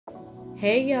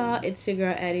Hey y'all, it's your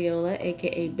girl Adiola,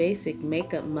 aka Basic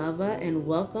Makeup Mother, and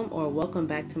welcome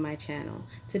back to my channel.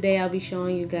 Today I'll be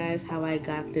showing you guys how I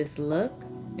got this look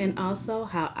and also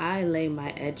how I lay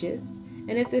my edges.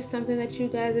 And if there's something that you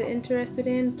guys are interested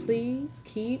in, please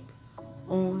keep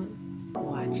on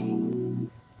watching.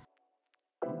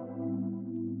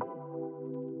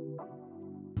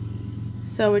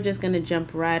 So we're just going to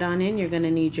jump right on in. You're going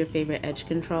to need your favorite edge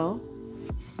control.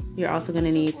 You're also going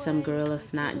to need some Gorilla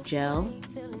Snot gel.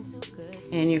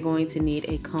 And you're going to need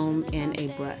a comb and a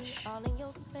brush.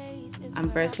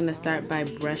 I'm first going to start by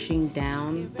brushing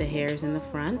down the hairs in the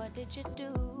front.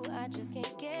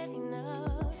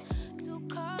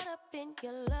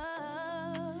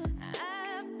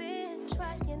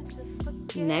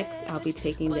 Next, I'll be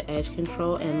taking the edge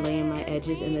control and laying my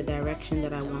edges in the direction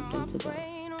that I want them to go.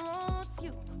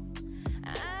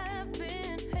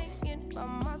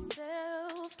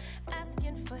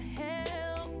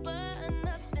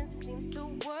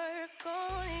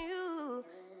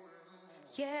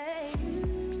 Yeah,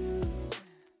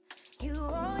 you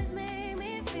always make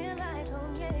me feel like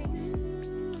home. Yeah,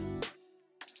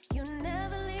 you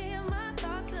never leave my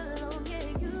thoughts alone. Yeah,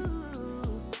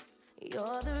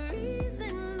 you're the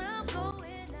reason I'm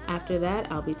going out. After that,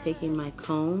 I'll be taking my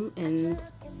comb and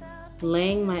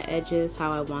laying my edges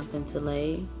how I want them to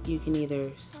lay. You can either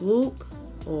swoop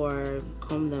or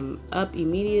comb them up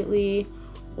immediately,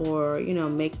 or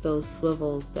make those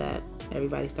swivels that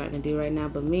everybody's starting to do right now.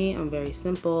 But me, I'm very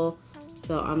simple,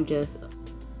 so I'm just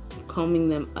combing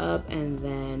them up and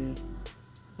then,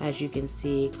 as you can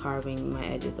see, carving my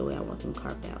edges the way I want them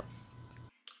carved out.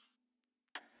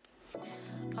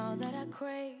 All that I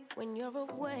crave when you're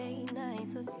away,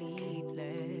 nights are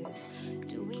sleepless.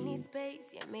 Do we need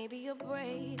space? Yeah, maybe a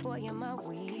break. Boy, you're my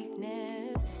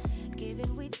weakness. Give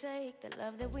and we take, the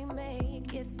love that we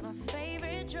make, it's my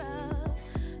favorite drug.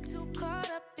 Too caught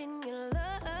up in your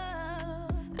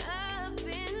love. I've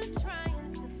been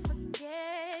trying to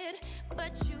forget,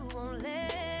 but you won't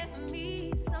let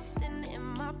me. Something in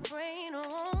my brain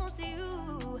wants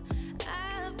you.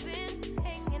 I've been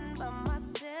hanging by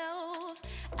myself,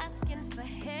 asking for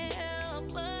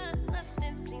help, but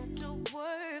nothing seems to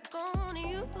work on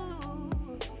you.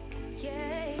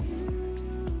 Yeah,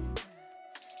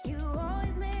 you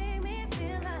always make me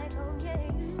feel like home. Yeah,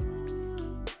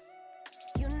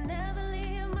 you never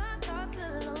leave my thoughts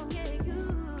alone. Yeah,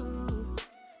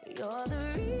 you're the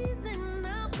reason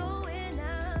I'm going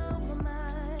out my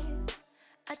mind.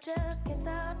 I just can't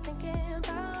stop thinking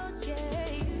about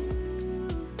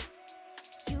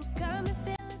you got me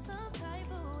feeling some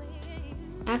type of way.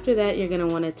 After that, you're going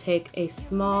to want to take a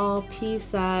small pea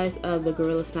size of the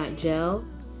Gorilla Snot gel,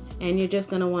 and you're just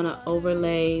going to want to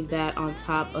overlay that on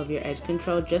top of your edge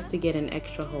control just to get an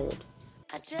extra hold.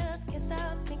 I just can't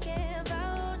stop thinking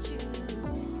about you.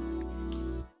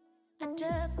 I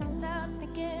just can't stop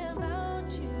thinking about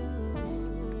you.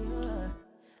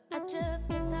 I just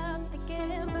can't stop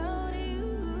thinking about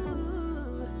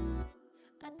you.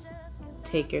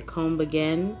 Take your comb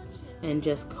again and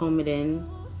just comb it in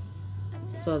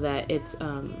so that it's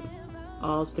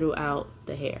all throughout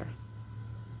the hair.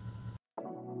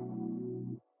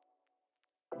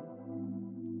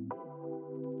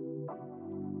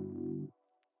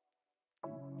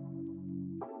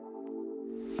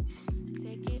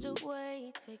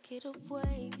 Take it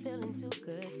away, feeling too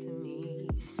good to me.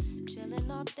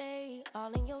 Chilling all day,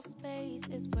 all in your space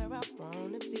is where I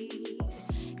wanna be.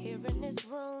 Here in this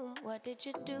room, what did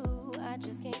you do? I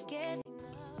just can't get enough.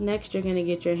 Next, you're gonna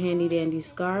get your handy dandy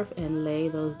scarf and lay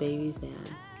those babies down.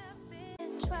 I've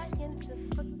been trying to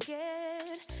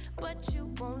forget, but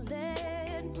you won't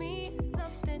let me.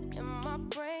 Something in my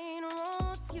brain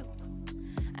wants you.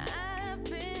 I've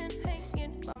been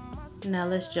hanging by myself. Now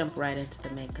let's jump right into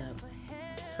the makeup.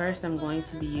 First, I'm going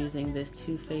to be using this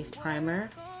Too Faced primer,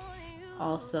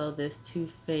 also this Too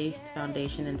Faced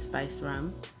foundation in Spiced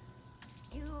Rum.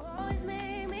 You always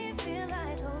make me feel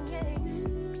like home. Yeah,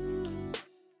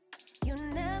 you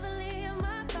never leave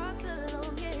my thoughts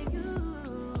alone. Yeah,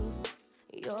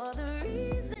 you're the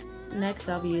reason. Next,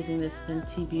 I'll be using this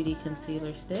FENTY Beauty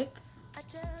Concealer Stick. I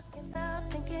just can't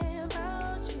stop thinking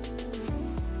about you.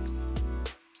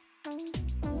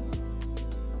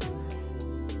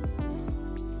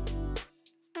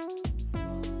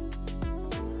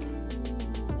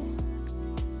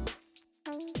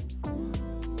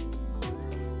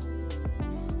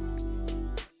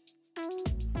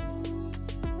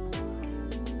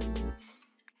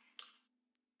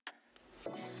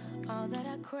 All that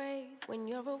I crave when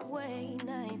you're away,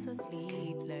 nights are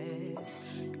sleepless.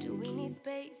 Do we need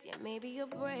space? Yeah, maybe a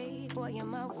break. Boy, you're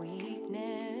my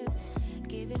weakness.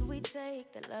 Give and we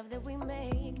take, the love that we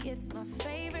make, it's my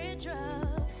favorite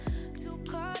drug. Too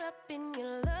caught up in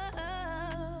your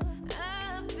love.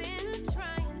 I've been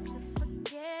trying to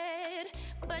forget,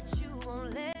 but you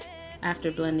won't let. After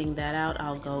blending that out,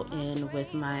 I'll go in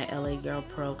with my LA Girl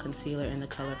Pro concealer in the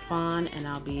color Fawn, and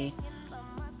I'll be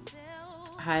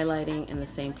highlighting in the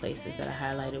same places that I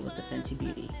highlighted with the Fenty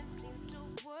Beauty.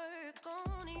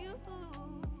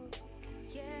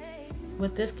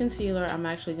 With this concealer, I'm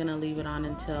actually going to leave it on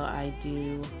until I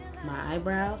do my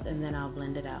eyebrows, and then I'll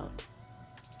blend it out,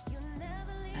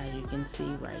 as you can see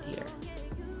right here.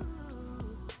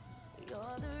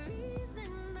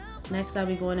 Next, I'll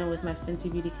be going in with my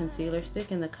Fenty Beauty concealer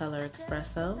stick in the color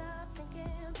Espresso.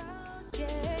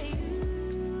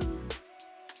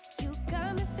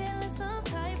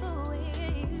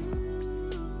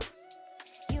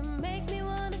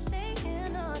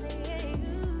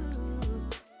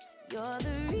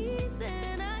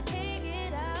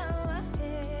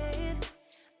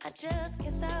 Just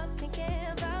can't stop thinking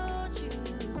about you.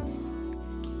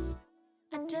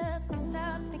 I just can't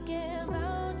stop thinking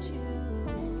about you.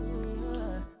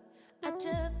 I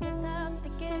just can't stop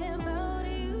thinking about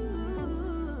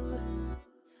you.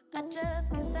 I just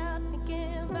can't stop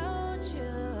thinking about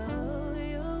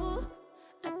you.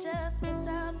 I just can't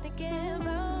stop thinking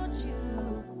about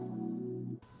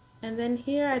you. And then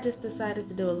here I just decided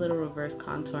to do a little reverse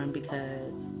contouring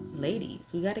because, ladies,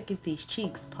 we gotta get these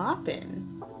cheeks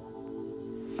popping.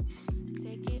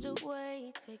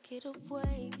 Take it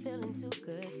away, feeling too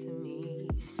good to me.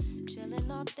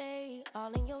 Chilling all day,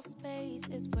 all in your space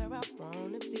is where I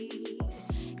wanna be.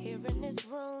 Here in this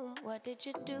room, what did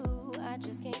you do? I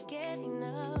just can't get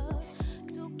enough.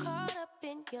 Too caught up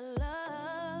in your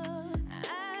love.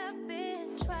 I've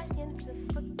been trying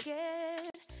to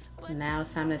forget. Now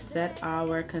it's time to set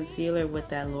our concealer with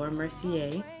that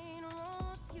MERCIER.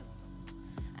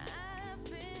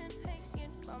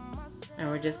 And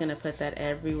we're just going to put that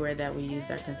everywhere that we used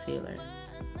our concealer.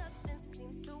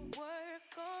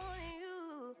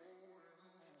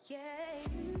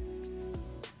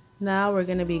 Now we're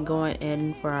going to be going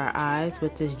in for our eyes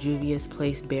with this Juvias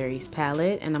Place Berries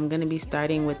palette. And I'm going to be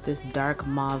starting with this dark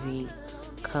mauve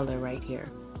color right here.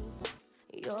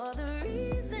 You're the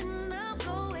reason I'm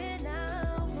going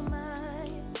out my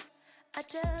mind. I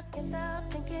just can't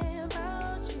stop thinking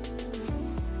about you.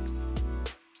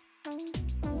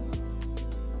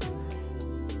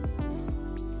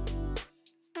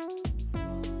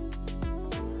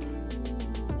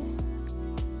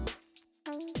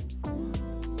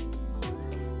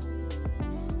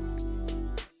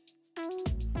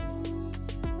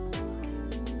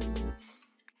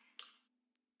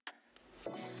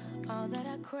 All that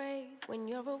I crave when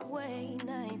you're away,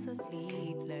 nights are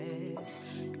sleepless.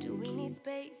 Do we need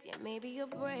space? Yeah, maybe a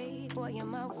break. Boy, you're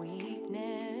my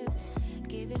weakness.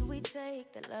 Give and we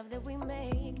take, the love that we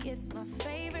make, it's my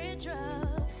favorite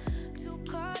drug. Too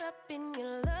caught up in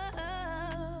your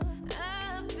love.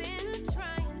 I've been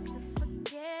trying to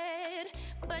forget,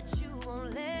 but you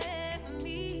won't let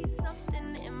me.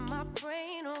 Something in my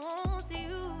brain wants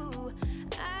you.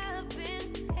 I've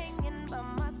been hanging by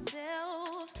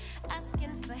myself,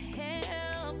 asking for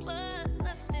help, but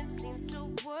nothing seems to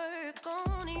work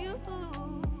on you.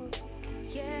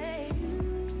 Yeah,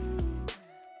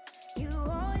 you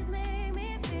always make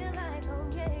me feel like home.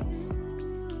 Yeah,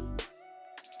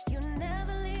 you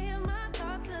never leave my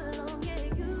thoughts alone. Yeah,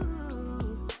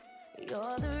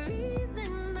 you're the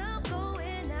reason I'm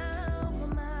going out my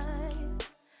mind.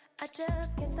 I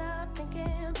just can't stop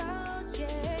thinking about you.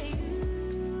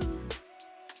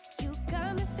 You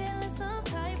got me feeling some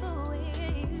type of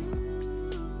way.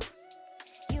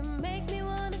 You make me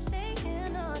wanna stay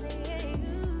in all day.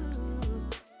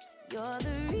 You're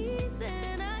the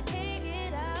reason I can't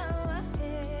get out my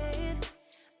head.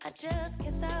 I just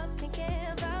can't stop thinking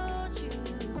about you.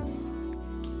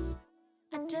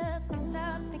 I just can't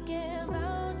stop thinking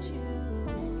about you.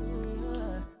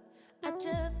 I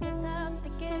just can't stop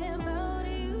thinking about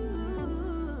you.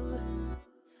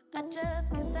 I just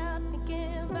can't stop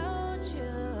thinking about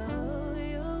you.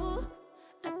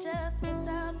 I just can't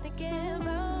stop thinking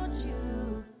about you.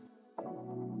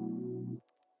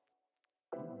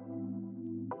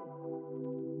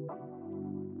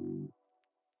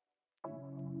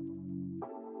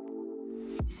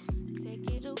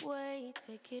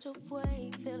 Take it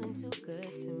away, feeling too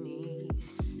good to me.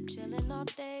 Chilling all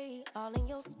day, all in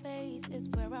your space is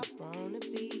where I wanna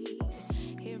be.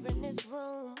 Here in this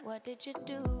room, what did you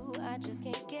do? I just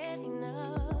can't get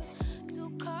enough. Too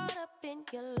caught up in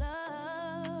your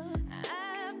love.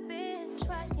 I've been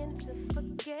trying to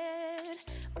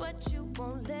forget, but you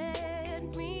won't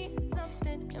let me.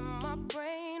 Something in my brain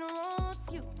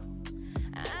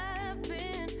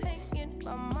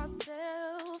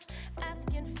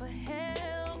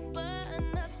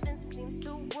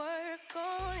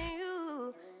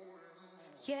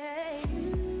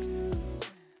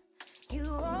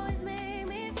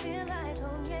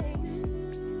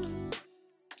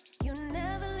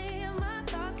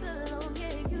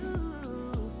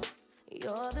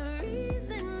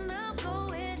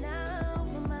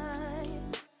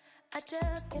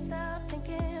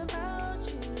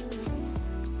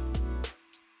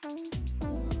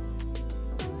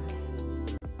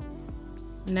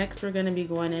Next, we're going to be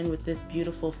going in with this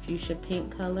beautiful fuchsia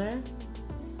pink color.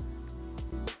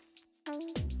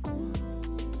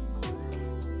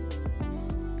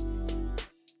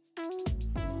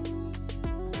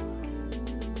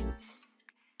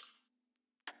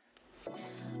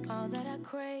 All that I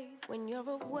crave when you're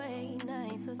away,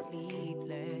 nights are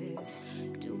sleepless.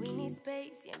 Do we need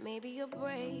space? Yeah, maybe a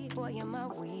break. Boy, you're my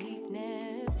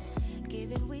weakness.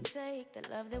 Give and we take, the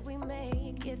love that we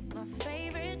make, it's my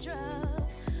favorite drug.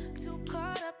 Too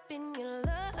caught up in your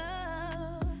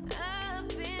love. I've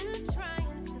been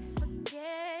trying to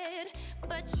forget,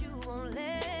 but you won't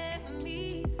let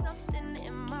me. Something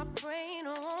in my brain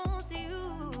wants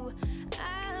you.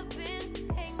 I've been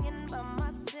hanging by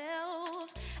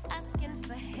myself, asking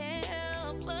for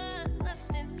help, but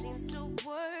nothing seems to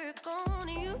work on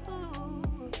you.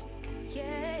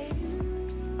 Yeah,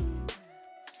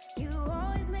 you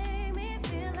always make me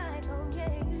feel like home.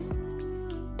 Yeah,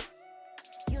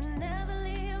 you never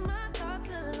leave my thoughts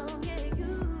alone. Yeah,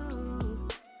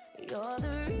 you're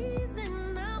the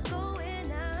reason I'm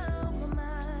going out my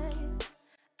mind.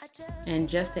 And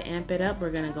just to amp it up,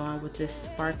 we're gonna go on with this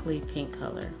sparkly pink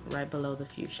color right below the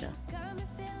fuchsia. Got me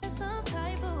feeling some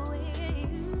type of way.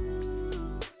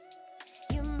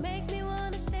 You make me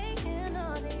wanna stay in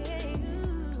all day.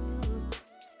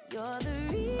 You're the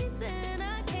reason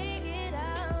I can't get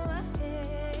out my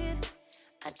head.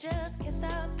 I just can't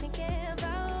stop thinking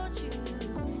about you.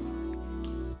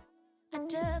 I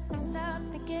just can't stop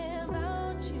thinking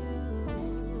about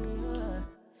you.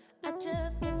 I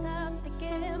just can't stop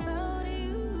thinking about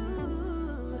you.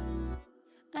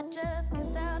 I just can't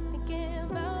stop thinking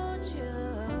about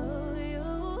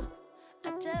you. I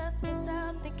just can't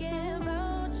stop thinking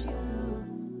about you.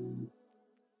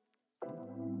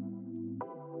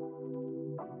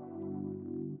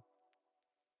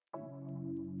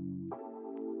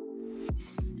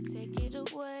 Take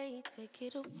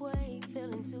it away,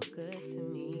 feeling too good to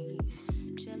me.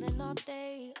 Chilling all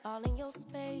day, all in your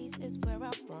space is where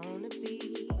I wanna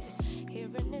be. Here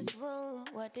in this room,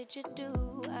 what did you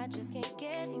do? I just can't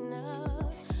get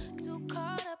enough. Too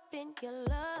caught up in your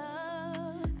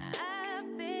love.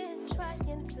 I've been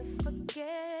trying to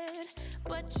forget,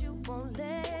 but you won't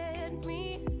let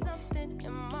me. Something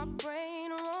in my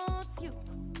brain wants you.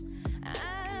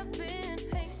 I've been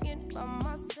hanging by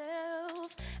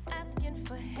myself, asking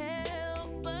for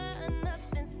help, but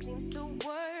nothing seems to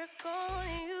work on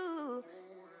you.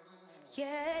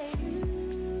 Yeah,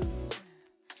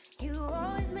 you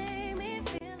always make me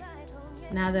feel like home.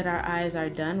 Yeah. Now that our eyes are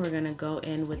done, we're gonna go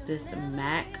in with this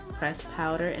MAC pressed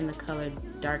powder in the color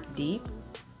Dark Deep.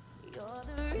 You're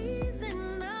the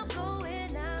reason I'm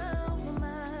going out my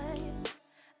mind.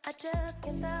 I just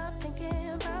can't stop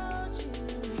thinking about you.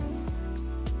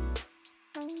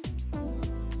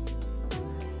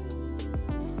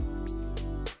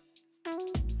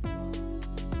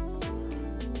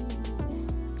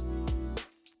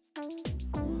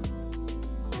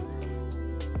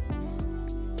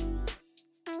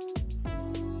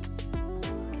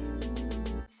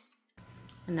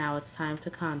 And now it's time to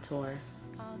contour.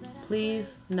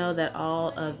 Please know that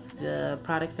all of the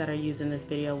products that are used in this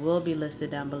video will be listed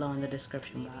down below in the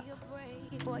description box.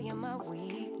 Boy, you're my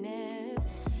weakness.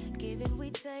 Give and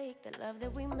we take, the love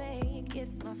that we make,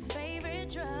 it's my favorite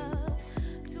drug.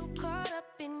 Too caught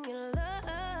up in your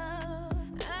love.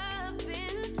 I've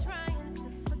been trying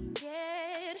to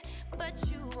forget, but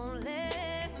you won't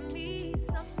let me.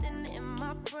 Something in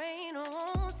my brain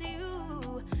wants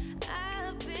you.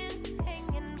 I've been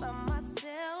hanging by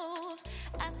myself,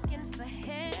 asking for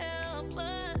help,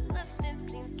 but nothing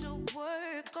seems to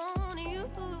work on you.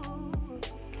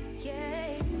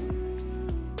 Yeah,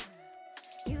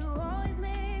 you always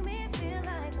make me feel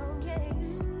like home. Yeah,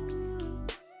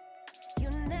 you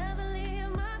never leave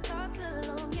my thoughts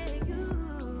alone. Yeah,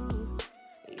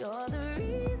 you're the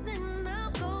reason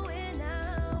I'm going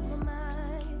out my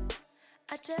mind.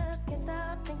 I just can't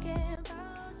stop thinking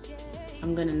about you.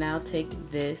 I'm gonna now take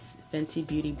this Fenty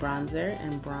Beauty bronzer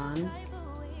and bronze.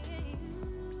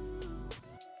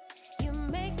 You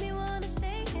make me wanna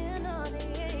stay in all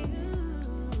day.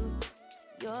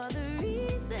 You're the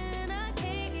reason I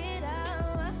can't get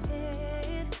out my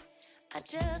head. I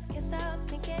just can't stop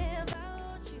thinking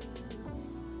about you.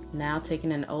 Now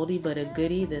taking an oldie but a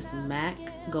goodie, this MAC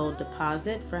Gold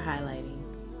Deposit for highlighting.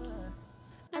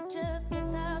 I just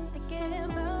can't stop thinking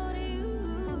about you.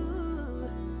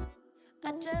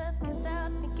 I just can't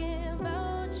stop thinking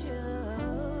about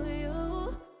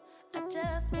you. I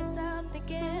just can't stop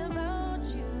thinking about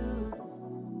you.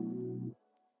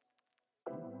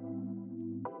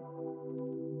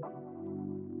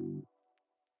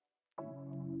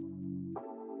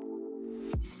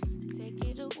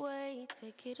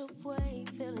 Take it away,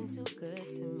 feeling too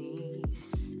good to me.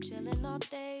 Chilling all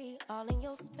day, all in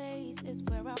your space is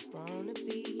where I wanna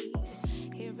be.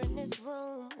 Here in this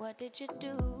room, what did you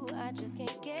do? I just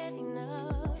can't get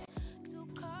enough. Too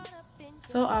caught up in.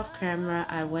 So off camera,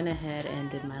 I went ahead and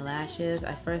did my lashes.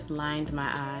 I first lined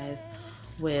my eyes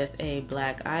with a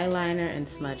black eyeliner and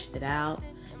smudged it out.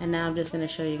 And now I'm just going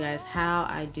to show you guys how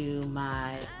I do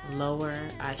my lower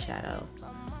eyeshadow.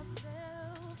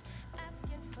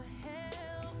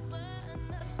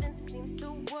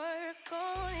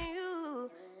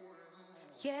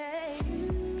 Yeah,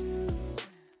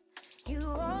 you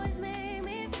always make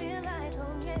me feel like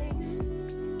home, yeah,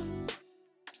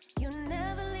 you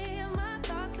never leave my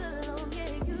thoughts alone,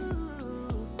 yeah,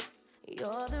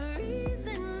 you're the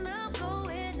reason I'm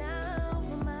going out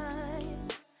my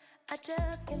mind. I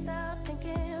just can't stop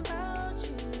thinking about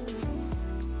you.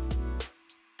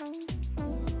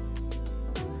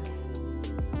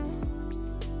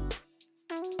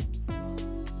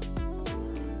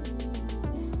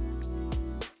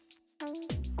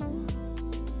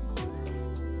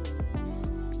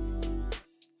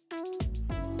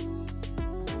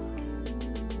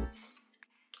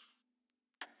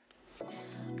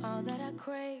 All that I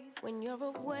crave when you're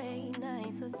away,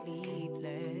 nights are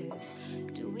sleepless.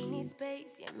 Do we need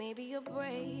space? Yeah, maybe a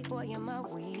break. Boy, you're my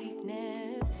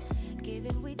weakness. Give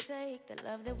and we take, the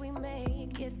love that we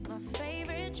make, it's my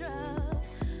favorite drug.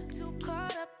 Too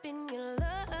caught up in your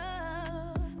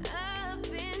love. I've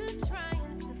been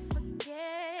trying to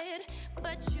forget,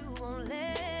 but you won't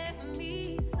let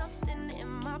me. Something in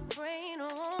my brain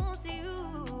wants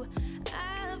you.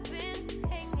 I've been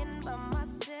hanging by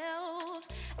myself,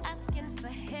 asking for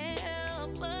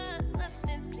help, but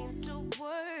nothing seems to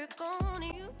work on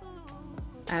you.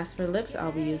 As for lips,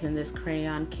 I'll be using this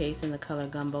crayon case in the color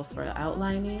Gumbo for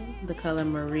outlining, the color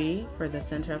Marie for the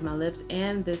center of my lips,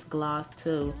 and this gloss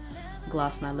to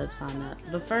gloss my lips on up.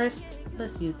 But first,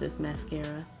 let's use this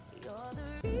mascara. You're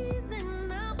the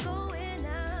reason I'm going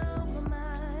out my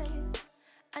mind.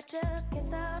 I just can't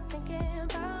stop thinking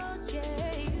about you.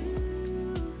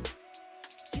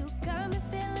 You got me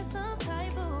feeling some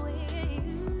type of way.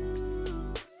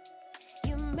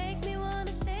 You make me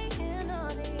wanna stay in all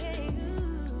day.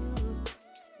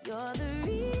 You're the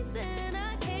reason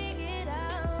I can't get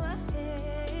out my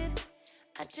head.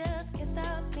 I just can't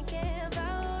stop thinking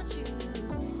about you.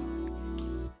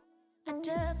 I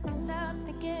just can't stop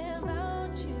thinking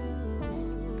about you.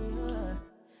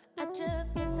 I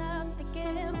just can't stop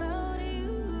thinking about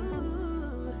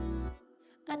you.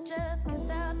 I just can't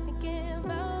stop thinking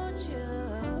about you.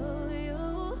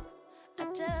 I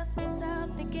just can't stop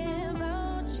thinking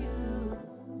about you.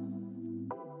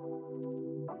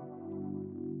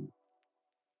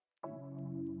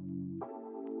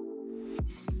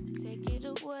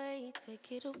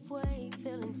 Take it away,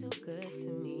 feeling too good to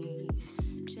me.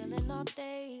 Chilling all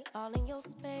day, all in your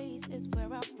space is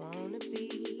where I wanna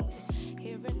be.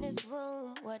 Here in this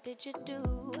room, what did you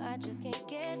do? I just can't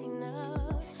get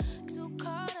enough. Too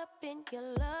caught up in your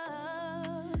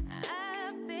love.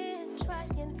 I've been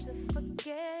trying to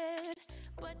forget,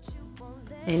 but you won't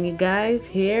let. And you guys,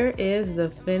 here is the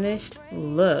finished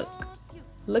look.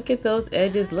 Look at those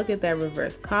edges, look at that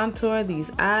reverse contour,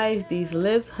 these eyes, these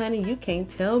lips, honey, you can't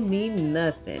tell me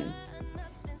nothing.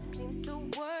 Seems to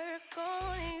work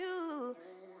on you.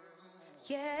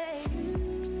 Yeah,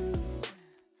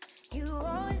 you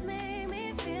always make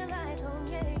me feel like home,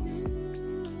 yeah,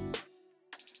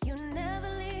 you never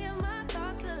leave my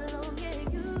thoughts alone, yeah,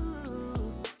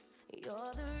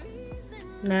 you're the reason.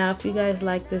 Now, if you guys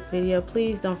like this video,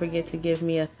 please don't forget to give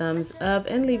me a thumbs up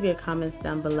and leave your comments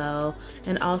down below.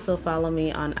 And also follow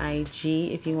me on IG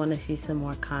if you want to see some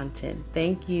more content.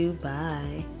 Thank you.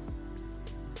 Bye.